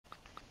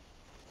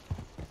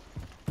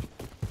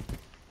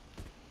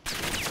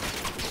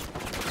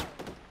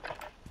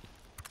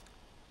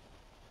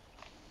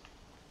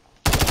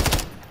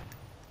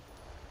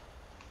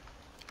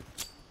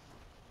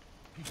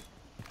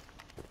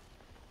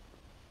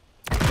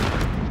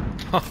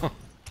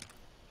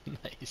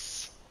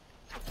Nice.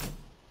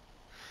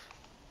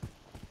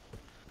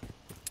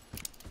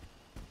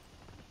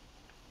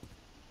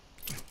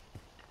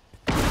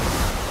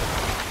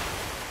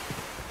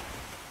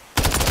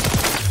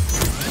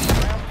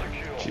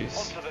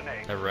 Jeez.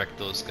 I wrecked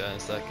those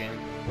guys that game.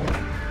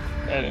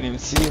 I didn't even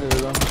see either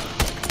of them.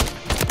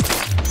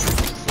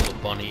 Those little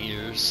bunny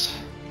ears.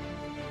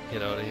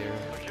 Get out of here.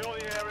 Secure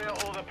the area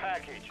or the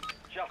package.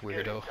 Just get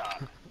it Weirdo.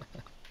 done.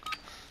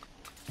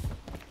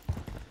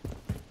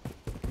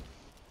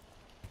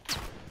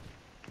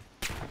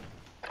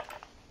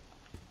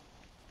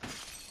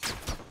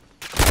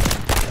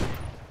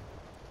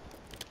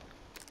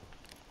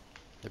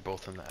 They're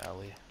both in the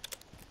alley.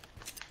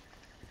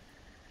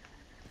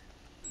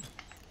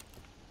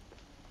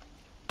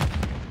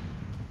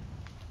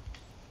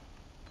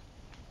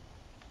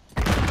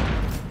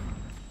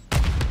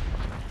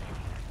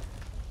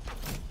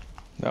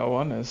 No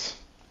one is.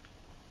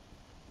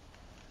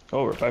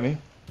 Over by me.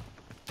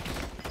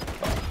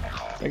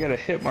 I got a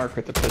hit mark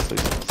with the pistol.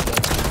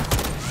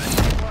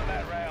 Won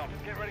that round.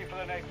 Get ready for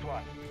the next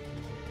one.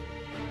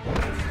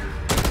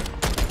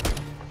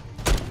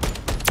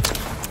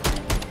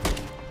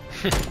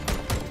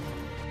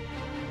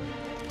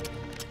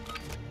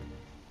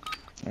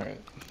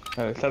 Alright.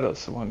 I thought it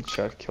was the one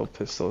shot kill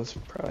pistol. It's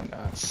probably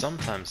not.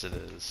 Sometimes it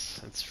is.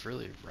 It's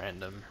really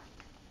random.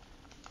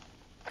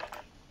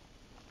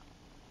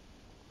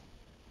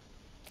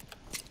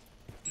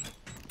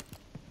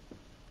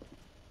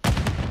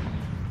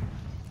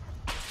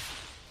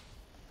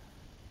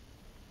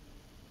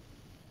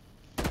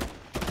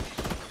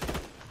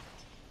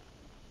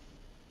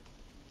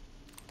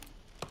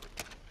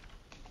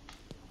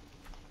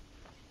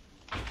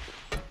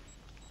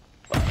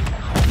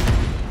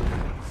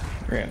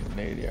 Ran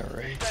grenade, yeah,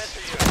 right.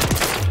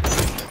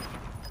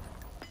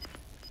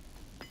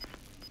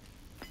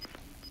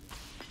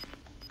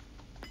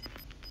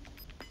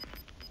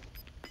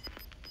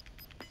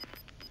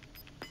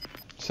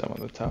 Some on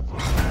the top.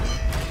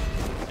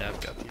 Yeah, I've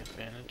got the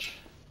advantage.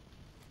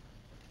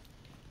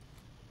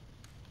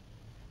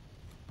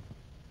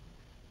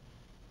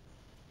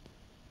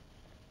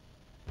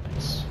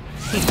 Nice.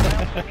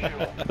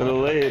 A little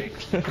late.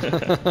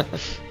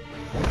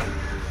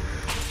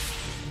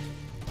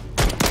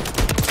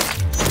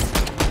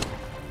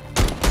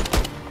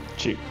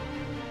 Cheap.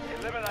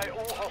 Eliminate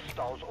all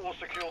hostiles or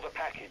secure the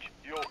package.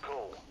 Your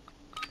call.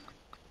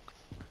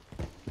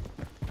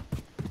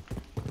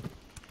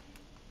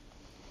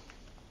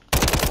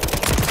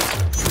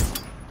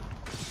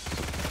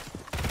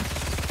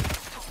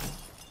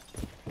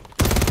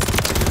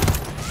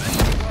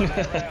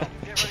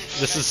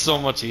 This is so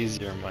much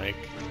easier, Mike.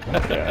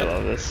 Yeah, I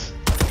love this.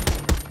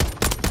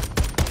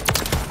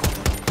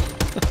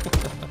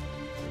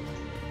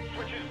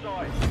 Switching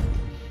sides.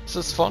 This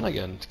is fun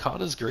again.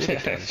 COD is great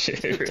again.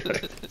 Shit,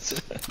 really.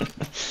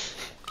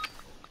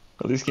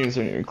 Well, these games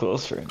aren't even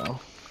close right now.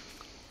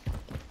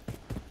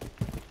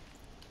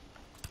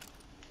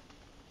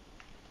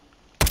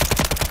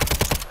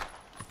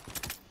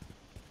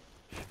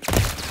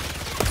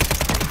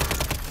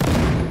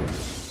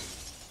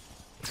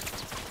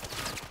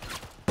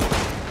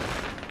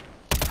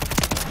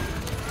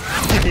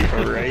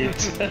 You're right.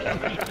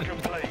 Mission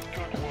complete.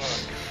 Good work.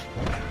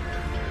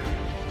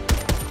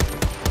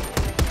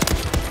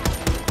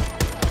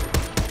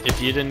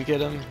 If you didn't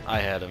get him, I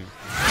had him.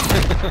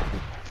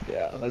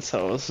 Yeah, that's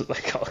how it was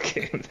like all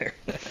game there.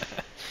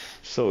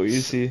 So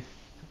easy.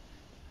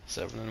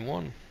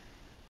 7-1.